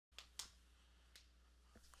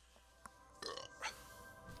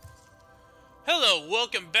Hello,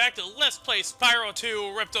 welcome back to Let's Play Spyro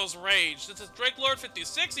 2 Ripto's Rage. This is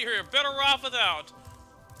DrakeLord56. You're better off without.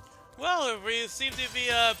 Well, we seem to be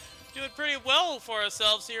doing pretty well for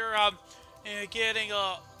ourselves here. Getting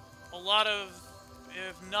a lot of,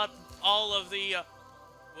 if not all of the,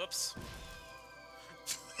 whoops.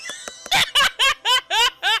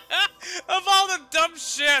 Of all the dumb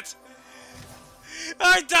shit,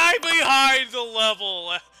 I died behind the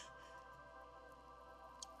level.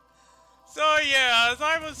 So yeah, as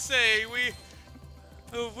I was saying,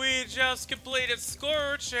 we just completed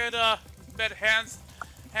Scorch and met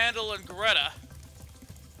Handel and Greta.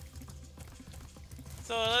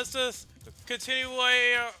 So let's just continue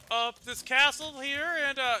way up this castle here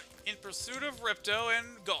and in pursuit of Ripto and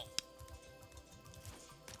Gulp.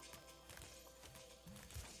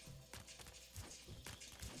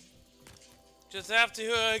 Just have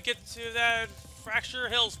to get to that Fracture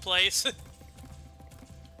Hills place.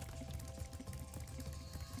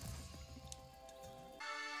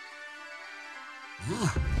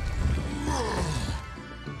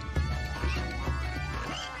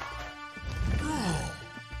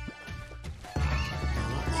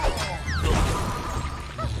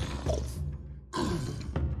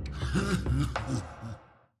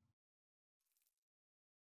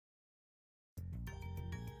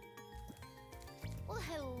 Well,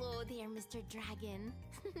 hello there, Mr. Dragon.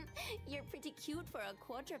 You're pretty cute for a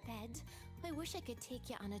quadruped. I wish I could take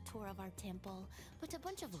you on a tour of our temple, but a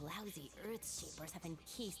bunch of lousy Earthshapers have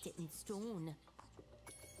encased it in stone.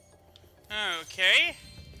 Okay.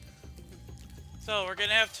 So we're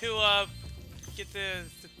gonna have to get the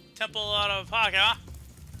temple out of pocket, huh?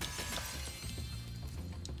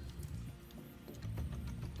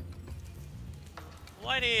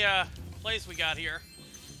 What a place we got here.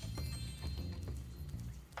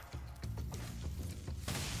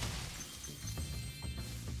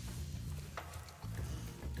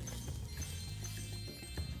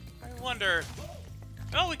 I wonder.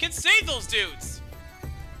 Oh, we can save those dudes.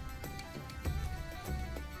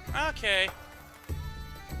 Okay.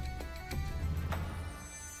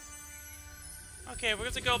 Okay, we're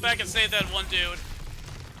gonna go back and save that one dude.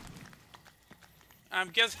 I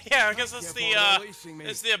guess that's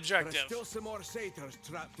the objective. There's still some more Satyrs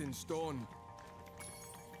trapped in stone.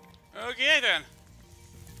 Okay then.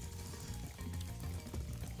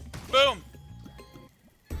 Boom.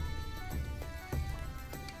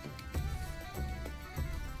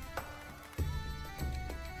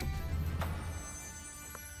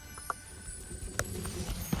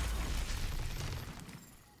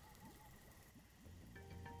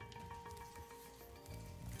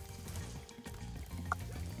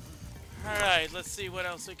 Alright, let's see what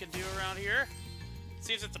else we can do around here.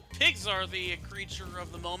 Seems that the pigs are the creature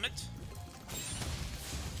of the moment.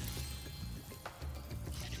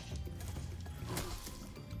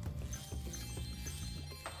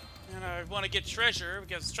 And I want to get treasure,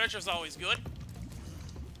 because treasure's always good.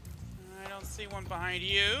 I don't see one behind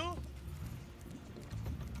you.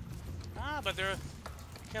 Ah, but there are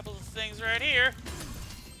a couple of things right here.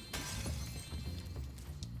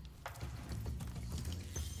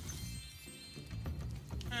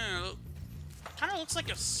 Kind of looks like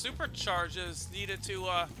a supercharge is needed to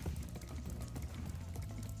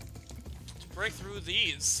break through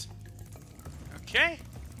these. Okay.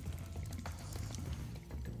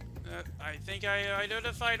 I think I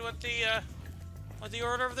identified what the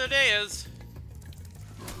order of the day is.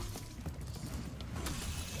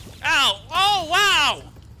 Ow! Oh wow!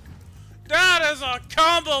 That is a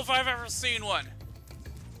combo if I've ever seen one.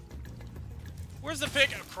 Where's the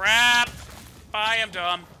pick? Oh, crap! I am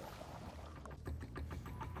dumb.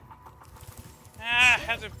 Ah,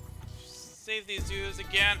 have to save these dudes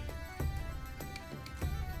again.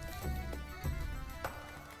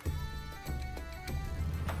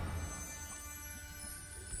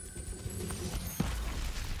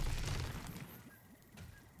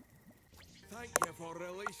 Thank you for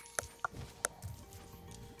release.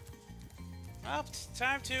 Well, it's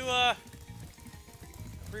time to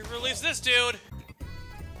re-release this dude.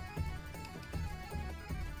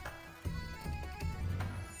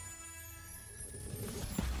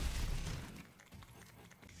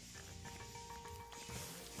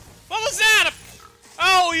 What was that?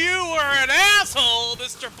 Oh, you were an asshole,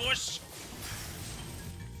 Mr. Bush.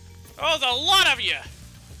 Oh, there's a lot of you.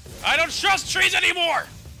 I don't trust trees anymore.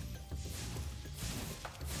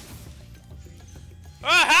 Oh,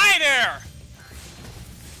 hi there.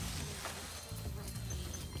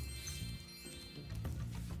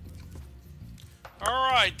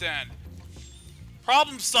 All right, then.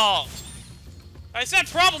 Problem solved. I said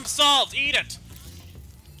problem solved. Eat it.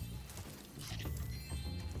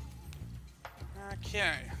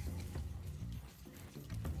 Okay.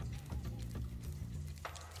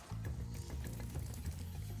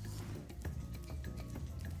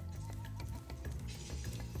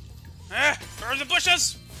 Burn the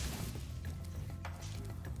bushes!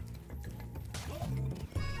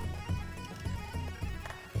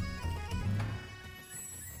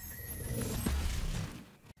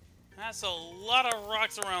 That's a lot of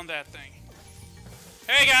rocks around that thing.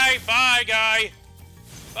 Hey, guy! Bye, guy!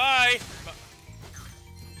 Bye!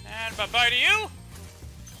 And bye-bye to you!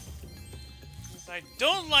 'Cause I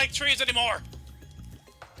don't like trees anymore!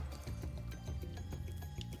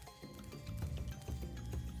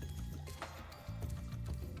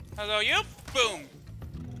 Hello, you! Boom!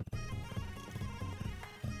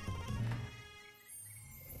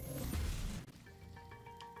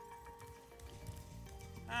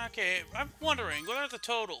 Okay, I'm wondering, what are the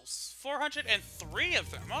totals? 403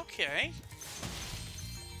 of them, okay.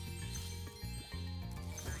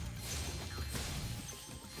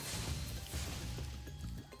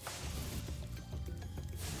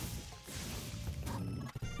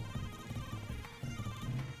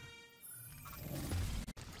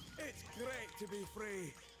 It's great to be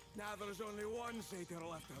free. Now there's only one Satyr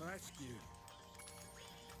left to rescue.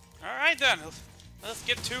 Alright then, let's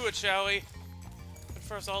get to it, shall we? But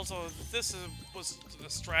first, also, this was a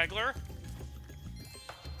straggler.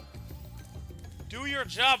 Do your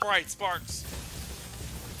job right, Sparks.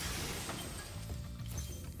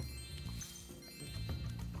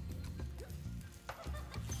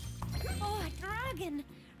 Oh, a dragon!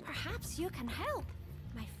 Perhaps you can help.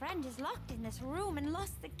 My friend is locked in this room and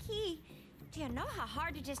lost the key. Do you know how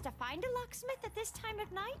hard it is to find a locksmith at this time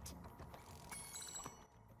of night?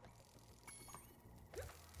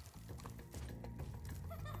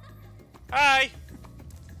 Hi!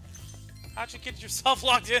 How'd you get yourself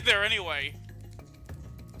locked in there anyway?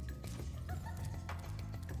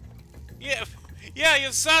 Yeah,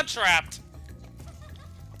 you sound trapped!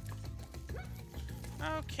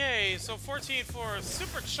 Okay, so 14 for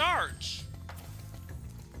supercharge.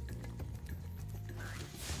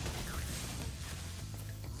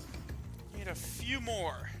 Need a few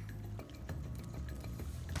more.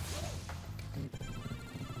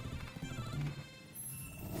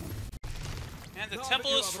 And the Now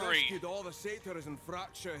temple that is you have free. rescued all the Satyrs in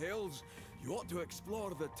Fracture Hills, you ought to explore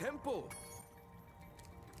the temple.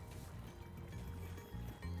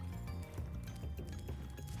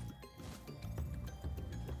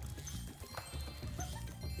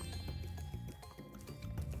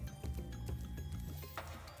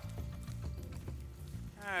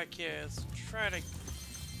 Okay, let's try to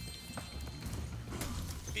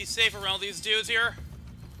be safe around these dudes here.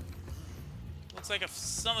 Looks like if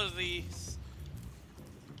some of these...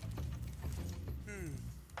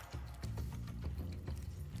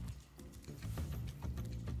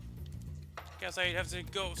 Guess I'd have to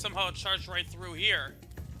go somehow charge right through here.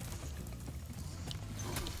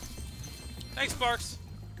 Thanks, Sparks.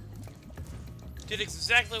 Did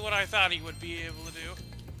exactly what I thought he would be able to do.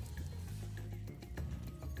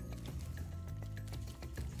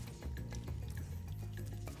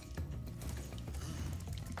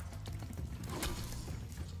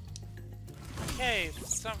 Okay,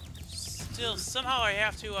 somehow I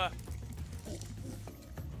have to,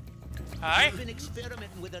 Hi? I've been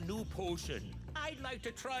experimenting with a new potion. I'd like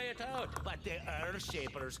to try it out, but the Earth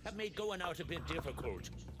Shapers have made going out a bit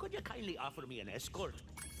difficult. Could you kindly offer me an escort?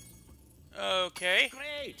 Okay.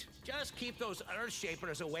 Great! Just keep those Earth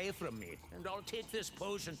Shapers away from me, and I'll take this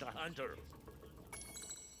potion to Hunter.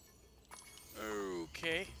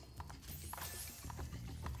 Okay.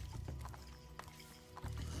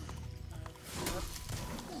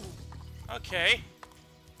 Okay.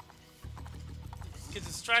 Get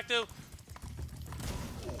distracted.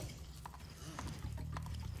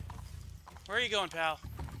 Where are you going, pal?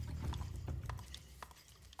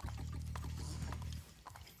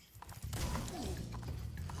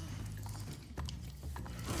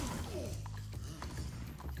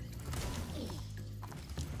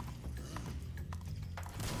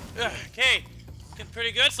 Okay. Getting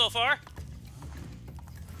pretty good so far.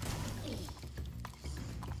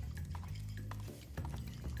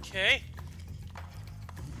 Okay.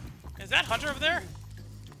 Is that Hunter over there?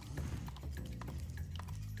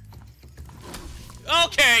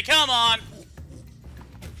 Okay, come on.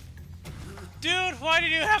 Dude, why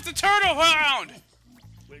did you have to turn around?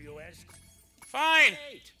 Will you ask? Fine.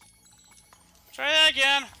 Great! Try that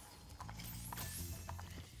again.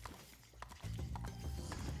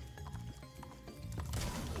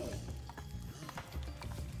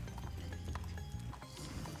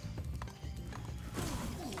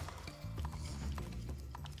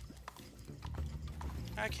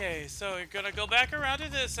 Okay, so you're gonna go back around to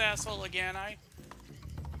this asshole again,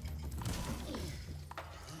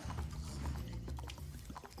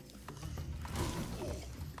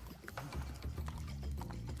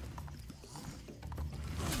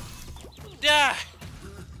 Yeah!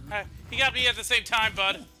 He got me at the same time,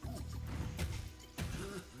 bud.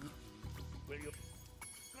 Will you?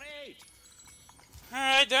 Great.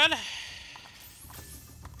 Alright, done.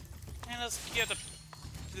 And let's get the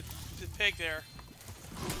pig there.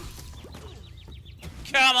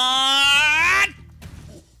 Come on!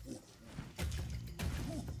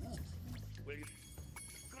 Will you?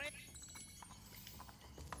 Great.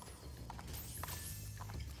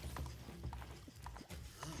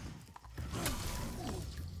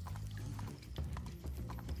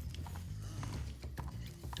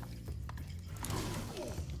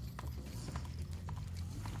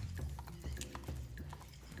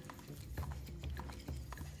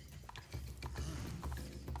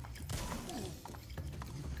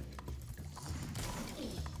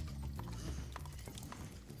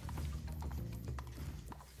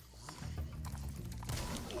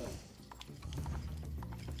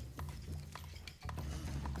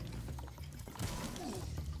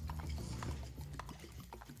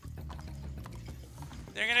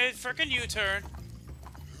 They're gonna frickin' U-turn.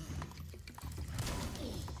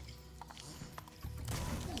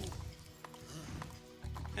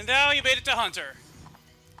 And now you made it to Hunter.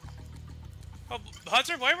 Oh,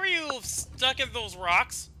 Hunter, why were you stuck in those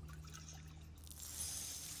rocks?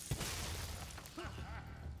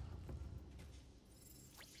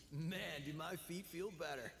 Man, do my feet feel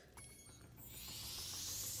better.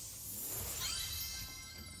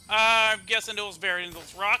 I'm guessing it was buried in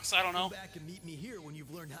those rocks. I don't know. Come back and meet me here when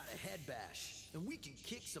you've learned how to head bash, and we can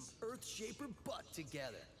kick some Earthshaper butt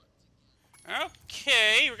together.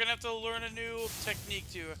 Okay, we're gonna have to learn a new technique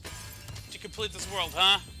to complete this world,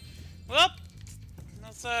 huh? Well,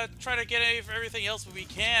 let's try to get everything else we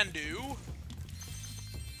can do.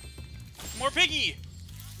 More piggy.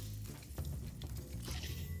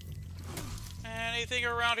 Anything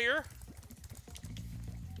around here?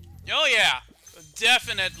 Oh yeah,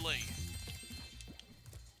 definitely.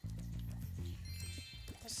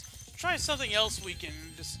 Let's try something else we can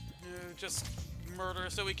just murder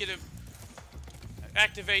so we can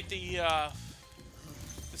activate the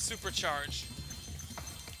supercharge.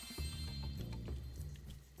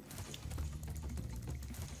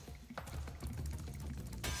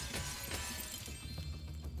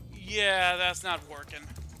 Yeah, that's not working.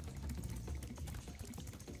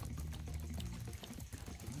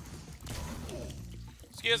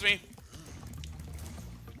 Excuse me.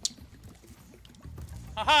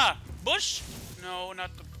 Haha! Bush? No,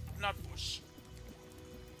 not bush.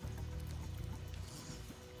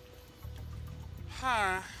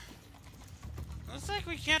 Huh. Looks like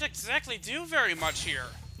we can't exactly do very much here.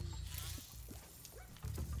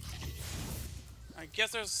 I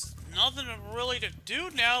guess there's nothing really to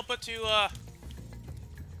do now but to,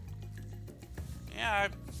 yeah,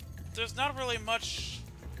 there's not really much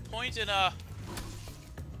point in,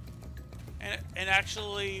 and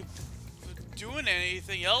actually doing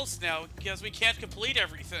anything else now, because we can't complete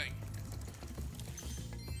everything.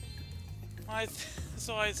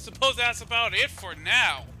 So I suppose that's about it for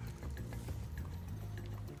now.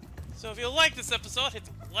 So if you like this episode, hit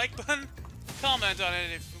the like button, comment on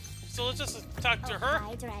it. So let's just talk to her.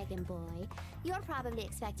 Hi, Dragon Boy. You're probably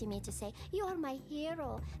expecting me to say, "You're my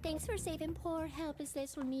hero. Thanks for saving poor, helpless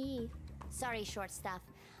little me." Sorry, short stuff.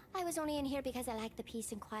 I was only in here because I like the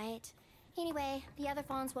peace and quiet. Anyway, the other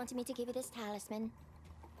fawns wanted me to give you this talisman.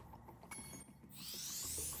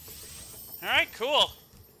 Alright, cool.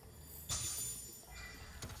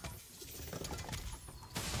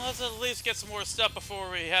 Let's at least get some more stuff before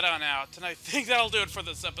we head on out. And I think that'll do it for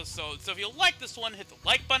this episode. So if you like this one, hit the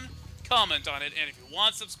like button, comment on it, and if you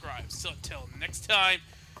want, subscribe. So until next time,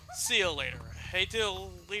 see you later. I hate to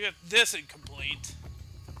leave it this incomplete.